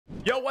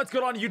Yo, what's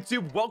going on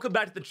YouTube? Welcome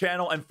back to the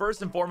channel, and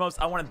first and foremost,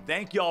 I want to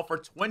thank y'all for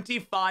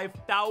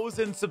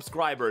 25,000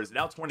 subscribers.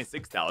 Now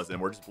 26,000.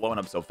 We're just blowing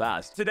up so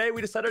fast. Today, we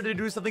decided to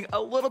do something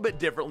a little bit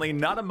differently.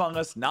 Not Among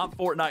Us, not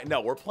Fortnite. No,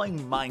 we're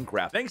playing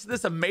Minecraft. Thanks to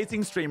this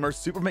amazing streamer,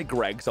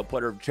 SuperMcGreg, so I'll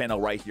put her channel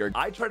right here.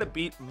 I try to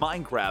beat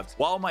Minecraft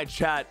while my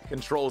chat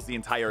controls the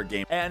entire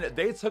game, and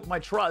they took my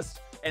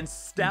trust and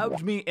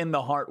stabbed me in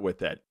the heart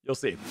with it. You'll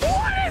see.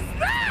 What is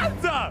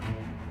that?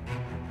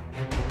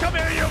 Come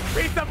here, you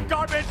piece of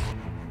garbage!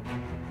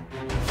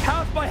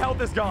 Half my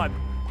health is gone.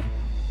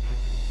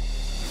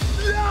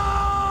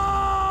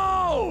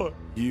 No!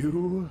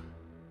 You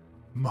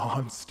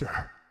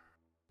monster.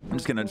 I'm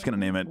just gonna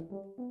name it.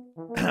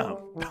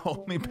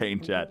 Only pain,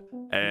 chat.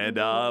 And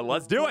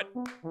let's do it.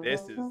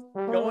 This is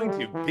going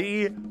to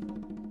be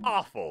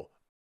awful.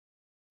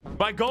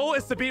 My goal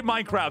is to beat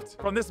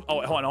Minecraft from this.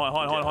 Oh, hold on.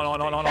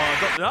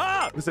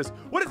 Ah! What's this?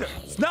 What is it?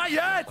 It's not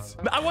yet.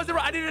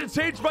 I needed to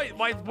change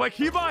my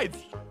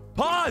keybinds.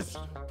 Pause.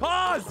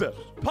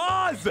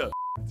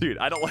 Dude,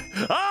 I don't like.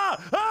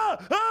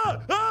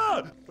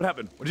 What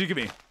happened? What did you give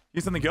me?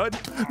 You something good?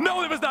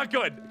 No, it was not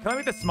good. Can I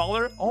make this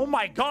smaller? Oh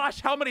my gosh,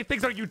 how many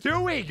things are you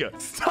doing?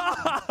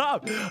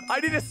 Stop!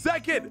 I need a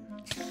second.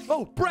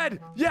 Oh,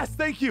 bread. Yes,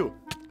 thank you.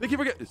 Thank you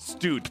for getting.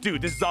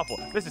 Dude, this is awful.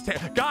 This is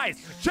terrible.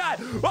 Guys, chat.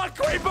 A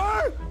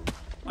creeper!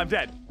 I'm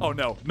dead. Oh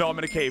no, I'm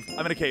in a cave.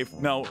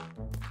 No.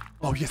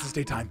 Oh yes, it's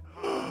daytime.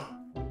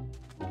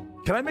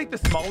 Can I make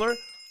this smaller?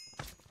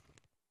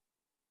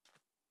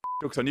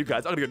 Joke's on you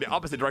guys. I'm gonna go the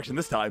opposite direction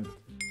this time.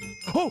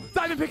 Oh,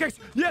 diamond pickaxe!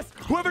 Yes!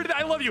 Whoever did that,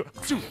 I love you!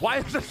 Dude, why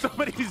is there so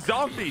many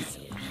zombies?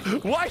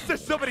 Why is there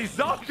so many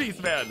zombies,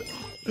 man?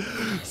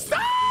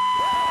 Stop!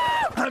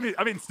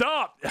 I mean,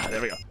 stop! Yeah, there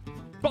we go.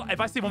 But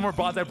if I see one more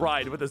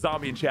BonsaiBroz with a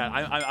zombie in chat,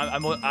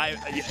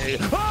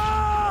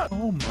 ah!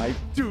 Oh my,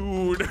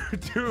 dude.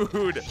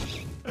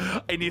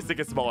 I need to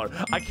get smaller.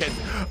 I can't.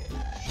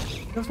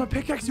 That was my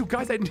pickaxe, you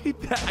guys. I need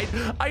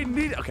that. I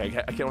need.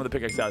 Okay, I can't run the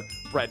pickaxe out.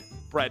 Bread.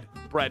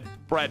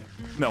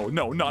 No,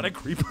 not a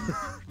creeper.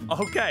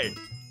 Okay.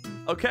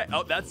 Oh,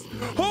 that's.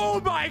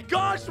 Oh my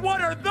gosh, what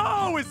are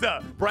those?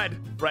 Bread.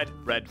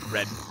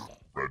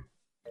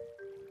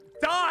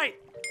 Die!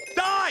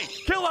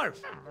 Kill her!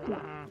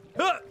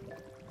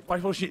 Why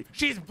will she?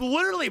 She's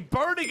literally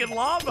burning in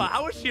lava.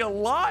 How is she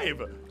alive?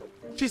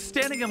 She's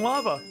standing in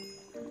lava,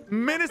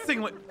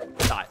 menacingly.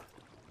 Die.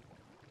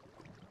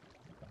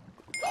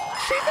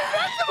 She's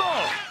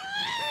invincible!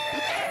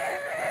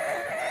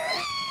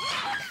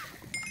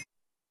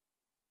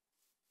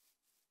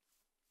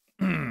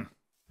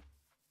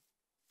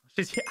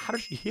 How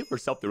does she heal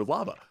herself through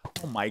lava?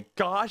 Oh my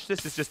gosh,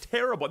 this is just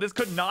terrible. This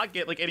could not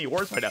get like any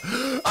worse right now.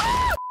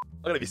 Ah!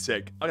 I'm gonna be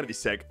sick. I'm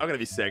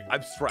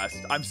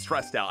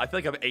stressed out. I feel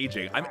like I'm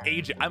aging.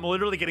 I'm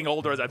literally getting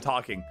older as I'm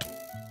talking.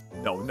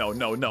 No.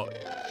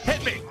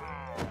 Hit me.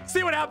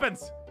 See what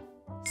happens.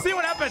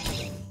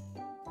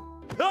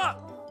 Ah!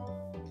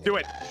 Do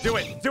it.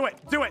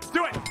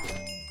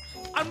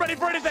 I'm ready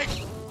for anything.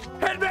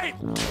 Hit me.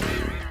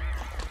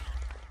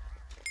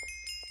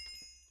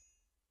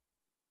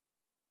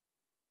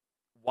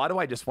 Why do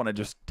I just want to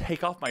just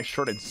take off my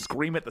shirt and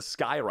scream at the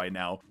sky right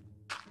now?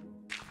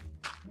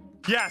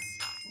 Yes.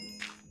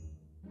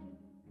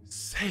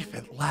 Safe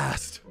at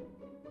last.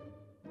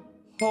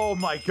 Oh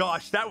my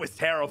gosh, that was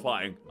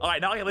terrifying. All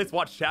right, now I can at least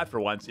watch chat for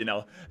once, you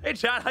know. Hey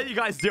chat, how you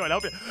guys doing? I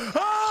hope you...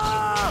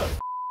 Ah!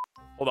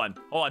 Hold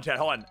on, chat,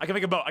 hold on. I can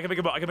make a boat.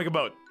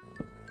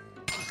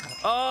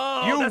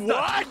 Oh, you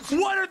what?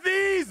 What are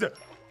these?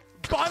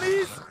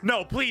 Bunnies?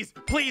 No, please.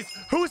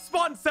 Who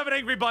spawned 7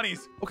 angry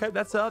bunnies? Okay,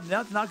 that's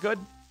not good.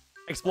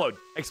 Explode.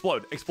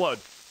 Blow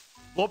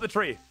up the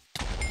tree.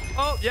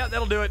 Oh, yeah,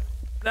 that'll do it.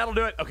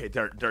 Okay,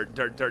 dirt.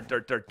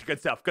 Good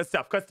stuff. All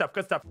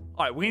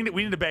right, we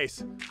need a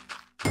base.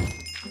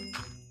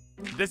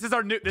 This is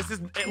our new.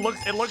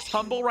 It looks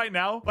humble right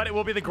now, but it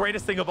will be the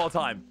greatest thing of all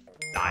time.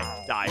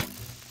 Die.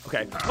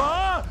 Okay.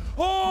 Ah!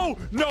 Oh!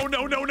 No.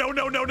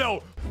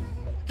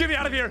 Get me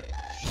out of here.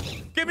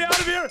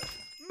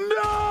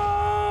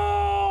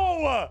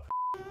 No!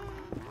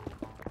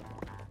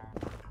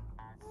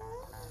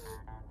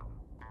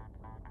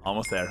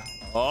 Almost there.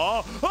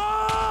 Oh!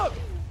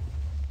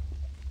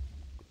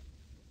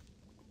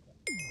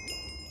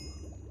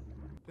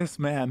 This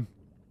man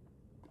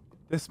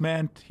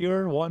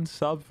tier 1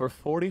 sub for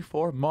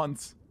 44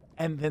 months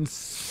and then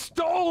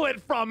stole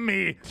it from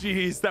me.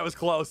 Jeez, that was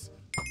close.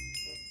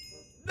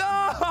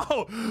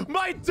 No!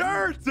 My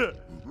dirt!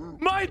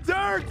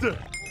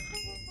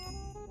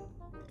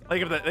 Thank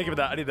you for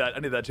that. I need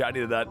that, chat. I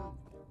needed that.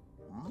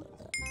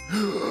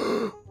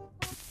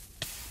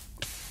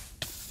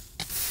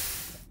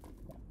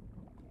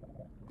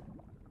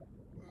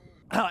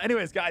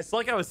 Anyways, guys, so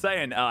like I was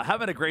saying,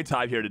 having a great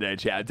time here today,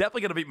 chat. Definitely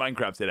gonna beat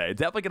Minecraft today.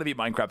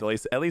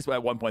 At least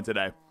at one point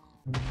today.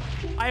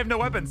 I have no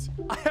weapons.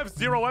 I have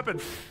 0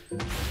 weapons.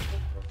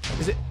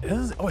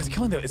 Oh, it's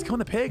killing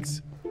the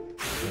pigs.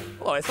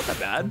 Oh, it's not that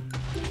bad.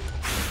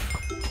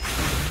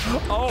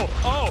 Oh,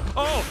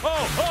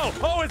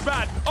 it's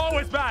bad.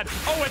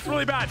 Oh, it's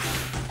really bad.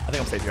 I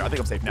think I'm safe here. I think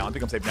I'm safe now. I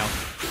think I'm safe now.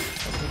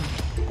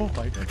 Oh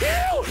my God.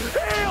 Heal!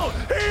 Heal!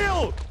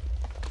 Heal!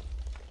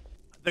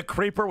 The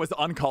creeper was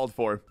uncalled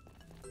for.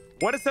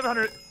 What is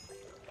 700?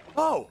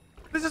 Oh,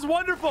 this is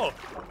wonderful.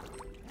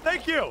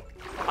 Thank you.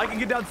 I can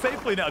get down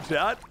safely now,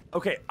 chat.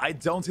 Okay, I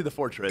don't see the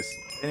fortress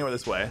anywhere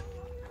this way.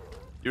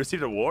 You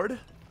received a ward?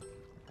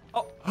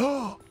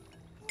 Oh.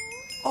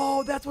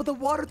 Oh, that's what the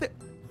water thing.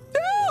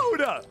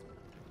 Dude!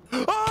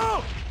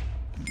 Oh!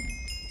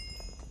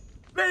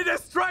 They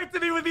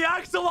distracted me with the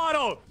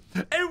axolotl.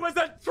 It was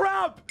a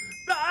trap.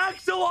 The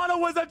axolotl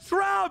was a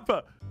trap.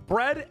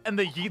 Bread and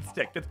the yeet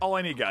stick. That's all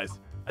I need, guys.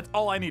 That's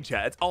all I need,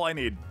 chat. That's all I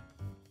need.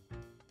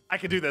 I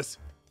can do this.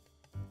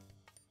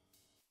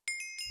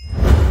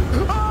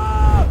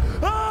 Ah!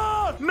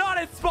 Ah! Not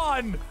at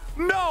spawn.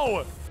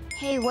 No.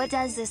 Hey, what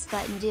does this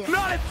button do?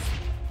 Not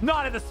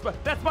at the spawn.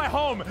 That's my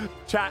home.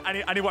 Chat, I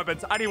need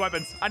weapons. I need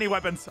weapons. I need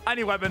weapons. I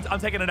need weapons.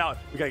 I'm taking it out.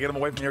 We gotta get him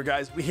away from here,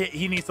 guys.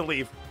 He needs to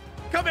leave.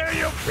 Come here,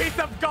 you piece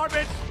of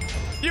garbage.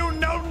 You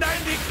no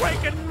 90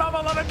 quaking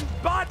mama loving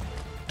butt.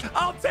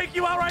 I'll take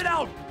you out right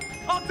now.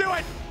 I'll do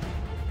it.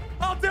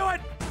 I'll do it.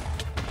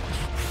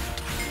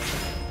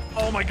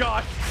 Oh my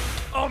gosh.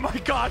 Oh my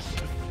gosh.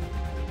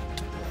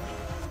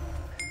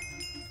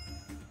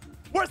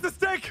 Where's the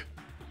stick?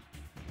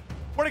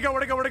 Where'd it go?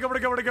 Where'd it go? Where'd it go? Where'd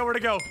it go? Where'd it go? Where'd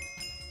it go?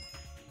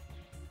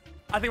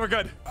 I think we're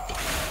good.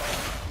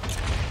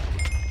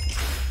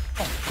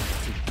 Oh,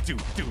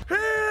 dude.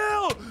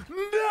 Heal!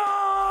 No!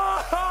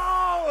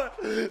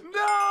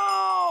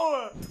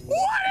 No!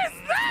 What is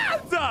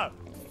that?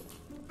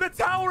 The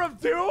Tower of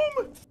Doom?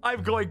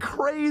 I'm going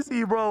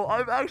crazy, bro.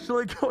 I'm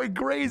actually going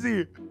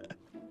crazy.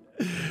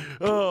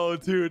 Oh,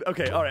 dude.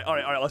 Okay, all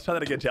right. Let's try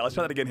that again, chat. Let's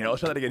try that again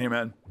here,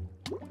 man.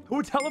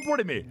 Who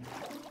teleported me?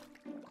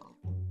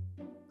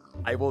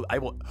 I will.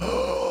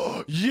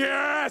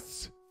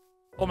 Yes!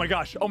 Oh my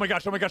gosh.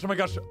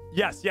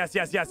 Yes.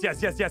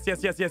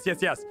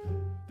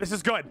 This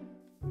is good.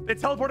 They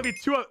teleported me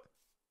to a...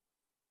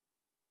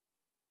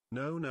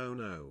 No.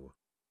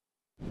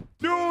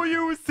 Do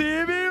you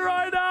see me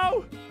right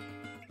now?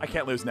 I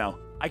can't lose now.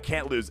 I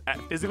can't lose.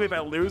 Physically, if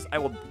I lose, I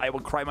will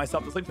cry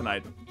myself to sleep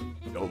tonight.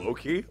 No, low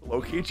key,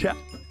 chat.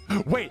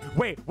 Wait,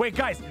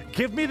 guys,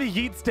 give me the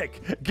yeet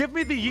stick. Give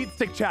me the yeet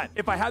stick, chat.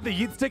 If I have the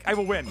yeet stick, I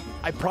will win.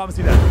 I promise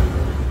you that.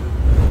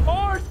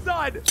 Our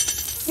son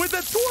with the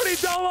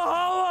 $20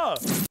 holla.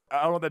 I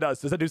don't know what that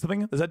does. Does that do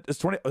something? Does that do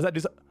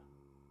something?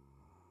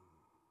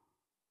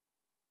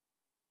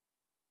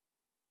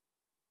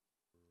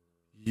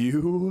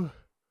 You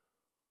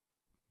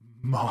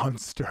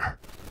monster.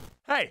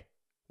 Hey,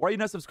 why are you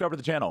not subscribed to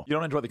the channel? You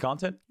don't enjoy the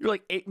content? You're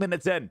like 8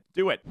 minutes in.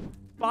 Do it.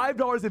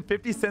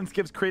 $5.50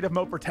 gives creative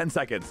mode for 10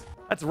 seconds.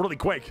 That's really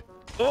quick.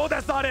 Oh,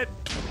 that's not it.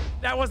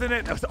 That wasn't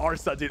it. That was our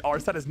son, dude. Our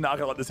son is not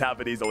gonna let this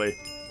happen easily.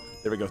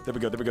 There we go.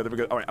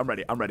 All right, I'm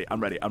ready. How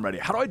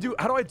do I do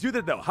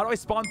that though? How do I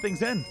spawn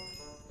things in?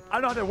 I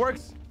don't know how that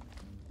works.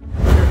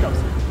 Here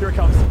it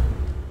comes.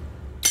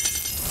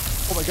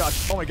 Oh my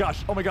gosh. I'm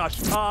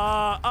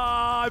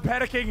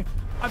panicking.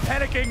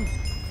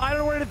 I don't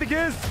know where anything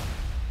is.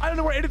 I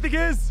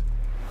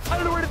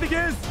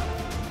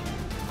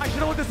should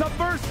have looked this up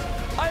first.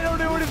 I don't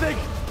know anything.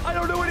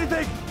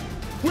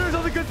 Where's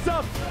all the good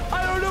stuff?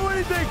 I don't know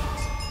anything.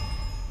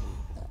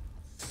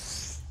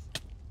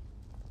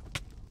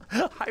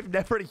 I've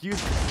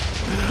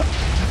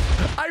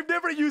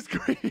never used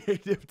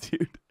creative,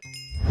 dude.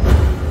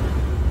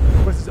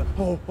 What's this?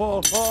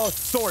 Oh,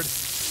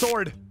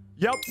 sword.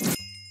 Yep.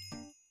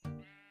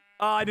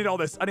 I need all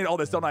this,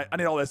 don't I? I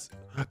need all this.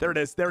 There it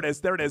is.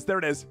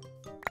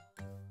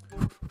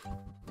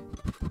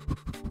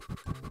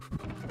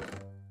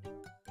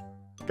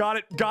 Got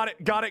it.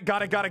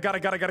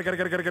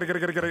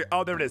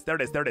 Oh, there it is.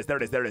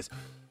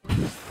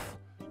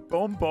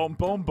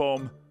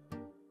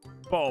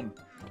 Boom.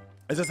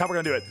 Is this how we're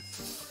gonna do it?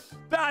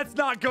 That's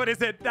not good,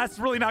 is it? That's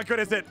really not good,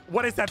 is it?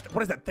 What is that?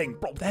 What is that thing?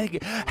 Bro, dang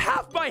it.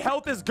 Half my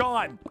health is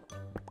gone.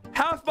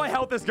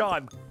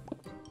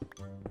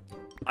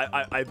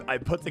 I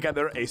put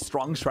together a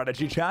strong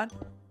strategy, chat,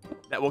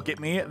 that will get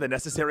me the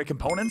necessary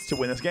components to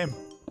win this game.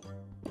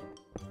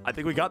 I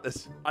think we got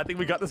this.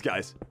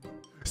 Guys.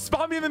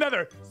 Spawn me in the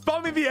nether.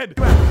 Spawn me in the end.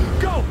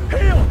 Go.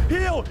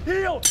 Heal.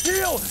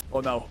 Oh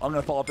no, I'm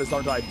gonna fall off this,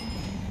 aren't I?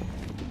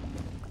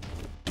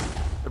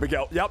 There we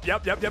go. Yep.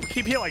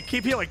 Keep healing.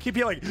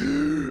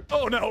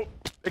 Oh no.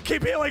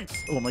 Keep healing.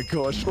 Oh my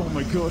gosh. Am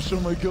I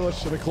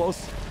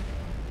close?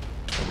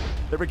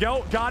 There we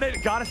go. Got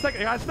it. Got a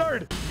second. I got a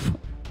third.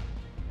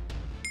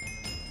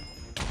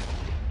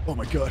 Oh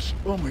my gosh.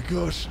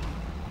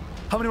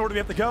 How many more do we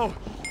have to go?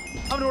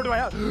 How many more do I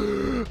have?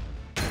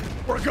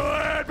 We're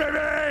good,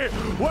 baby!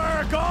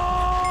 We're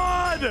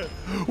good!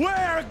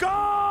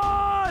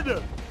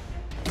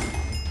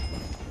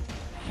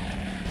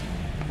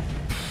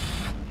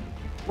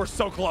 We're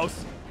so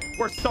close.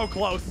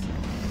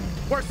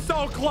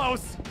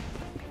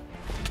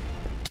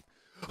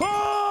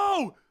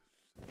 Oh!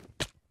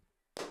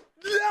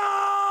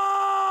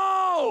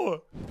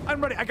 No!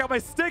 I'm ready. I got my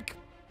stick,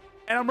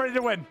 and I'm ready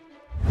to win.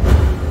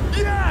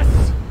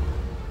 Yes!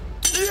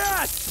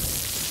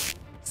 Yes!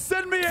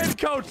 Send me in,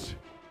 coach.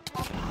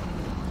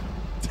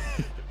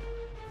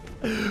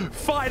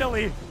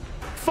 Finally.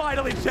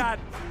 Finally, chat.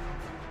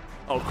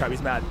 Oh, crap,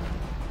 he's mad.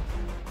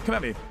 Come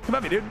at me. Come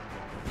at me, dude.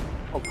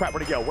 Oh, crap,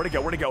 where'd he go? Where'd he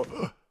go? Where'd he go?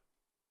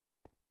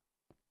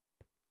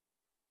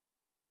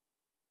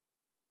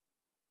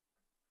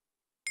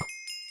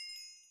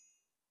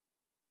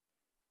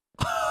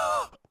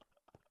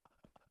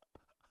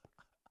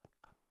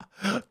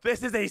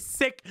 This is a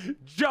sick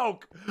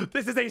joke.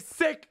 This is a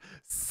sick,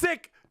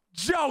 sick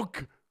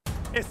joke.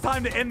 It's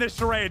time to end this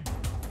charade.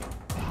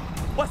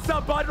 What's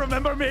up, bud?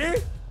 Remember me?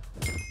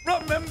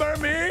 Remember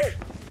me?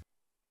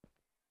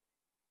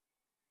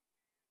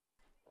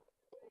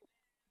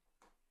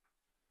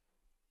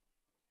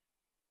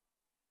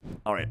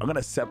 All right, I'm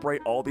gonna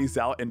separate all these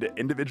out into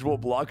individual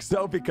blocks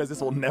though, because this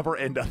will never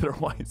end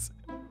otherwise.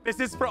 This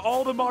is for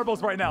all the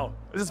marbles right now.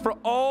 This is for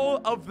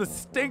all of the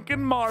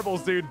stinking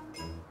marbles, dude.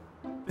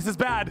 This is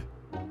bad.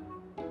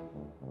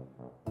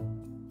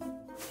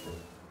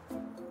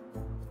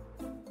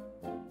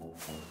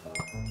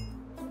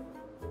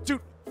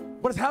 Dude,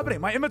 what is happening?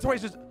 My inventory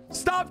is just...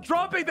 Stop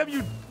dropping them,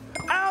 you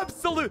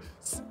absolute...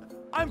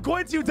 I'm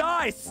going to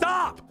die.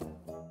 Stop.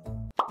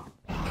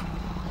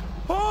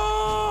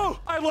 Oh,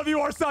 I love you,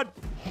 Arson.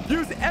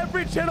 Use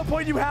every channel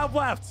point you have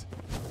left.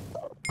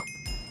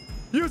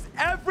 Use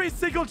every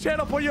single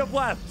channel point you have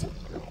left.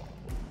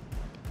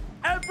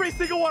 Every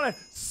single one.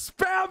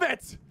 Spam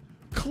it.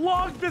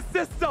 Clog the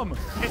system.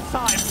 It's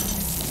time.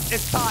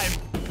 It's time.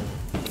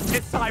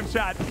 It's time,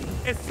 chat.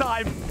 It's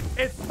time.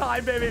 It's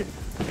time, baby.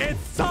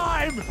 It's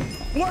time.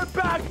 We're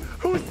back.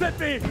 Who sent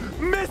me?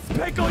 Miss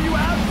Pickle, you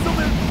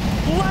absolute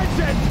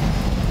legend.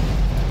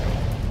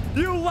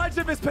 You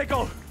legend, Miss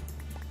Pickle.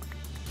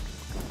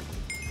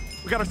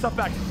 We got our stuff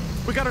back.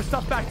 We got our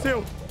stuff back,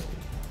 too.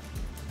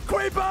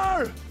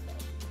 Creeper!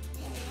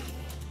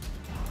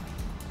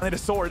 I need a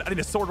sword. I need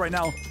a sword right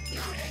now.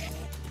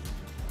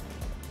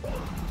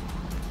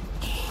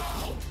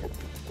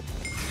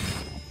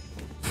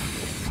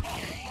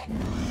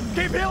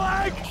 Keep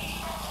healing!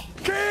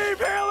 Keep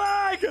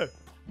healing!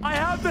 I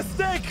have the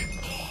stick!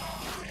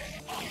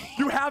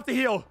 You have to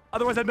heal,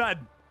 otherwise I'm dead.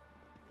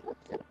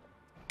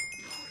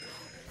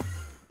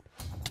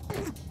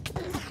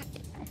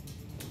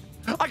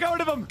 I got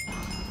rid of him!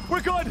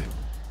 We're good!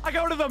 I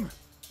got rid of them!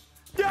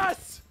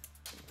 Yes!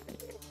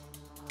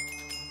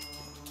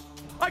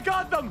 I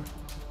got them!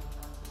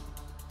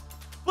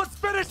 Let's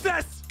finish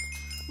this!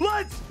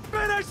 Let's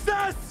finish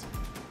this!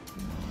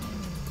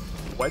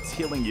 What's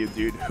healing you,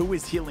 dude? Who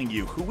is healing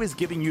you? Who is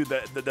giving you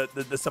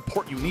the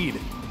support you need?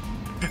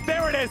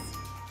 There it is!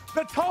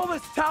 The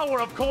tallest tower,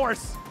 of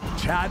course!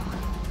 Chad,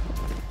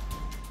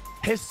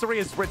 history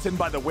is written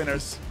by the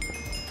winners,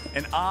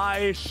 and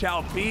I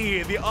shall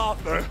be the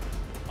author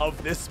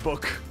of this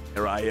book.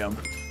 Here I am.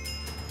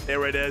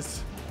 There it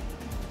is.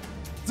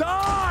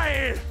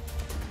 Die!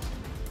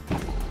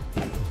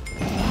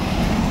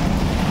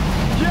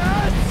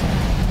 Yes!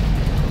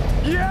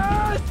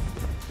 Yes!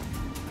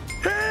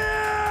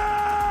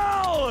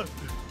 Heal!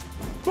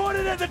 Put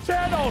it in the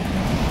channel!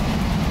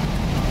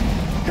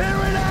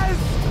 Here it is!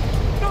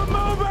 The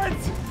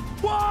movement!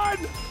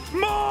 One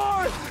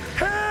more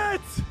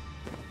hit!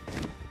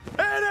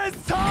 It is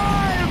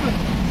time!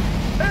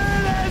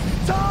 It is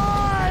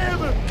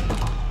time!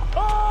 I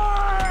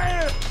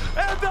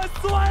am the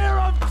Slayer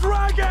of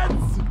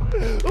Dragons!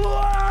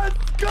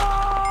 Let's go!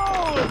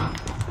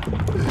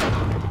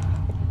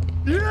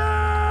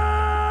 Yes!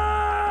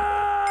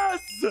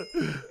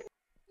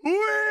 We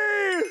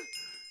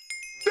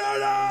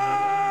did it!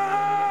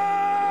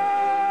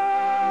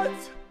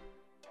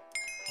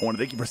 I want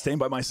to thank you for staying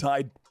by my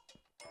side.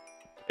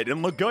 It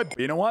didn't look good, but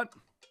you know what?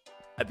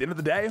 At the end of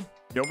the day,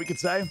 you know what we could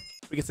say?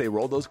 We can say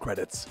roll those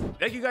credits.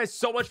 Thank you guys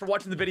so much for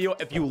watching the video.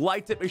 If you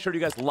liked it, make sure you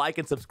guys like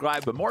and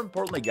subscribe. But more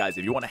importantly, guys,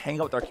 if you want to hang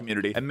out with our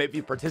community and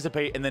maybe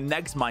participate in the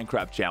next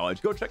Minecraft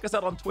challenge, go check us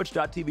out on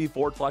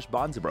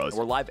twitch.tv/BonsaiBroz.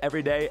 We're live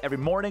every day, every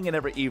morning and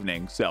every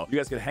evening. So you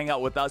guys can hang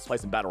out with us, play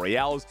some battle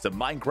royales, some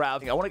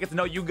Minecraft. I want to get to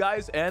know you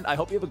guys, and I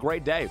hope you have a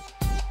great day.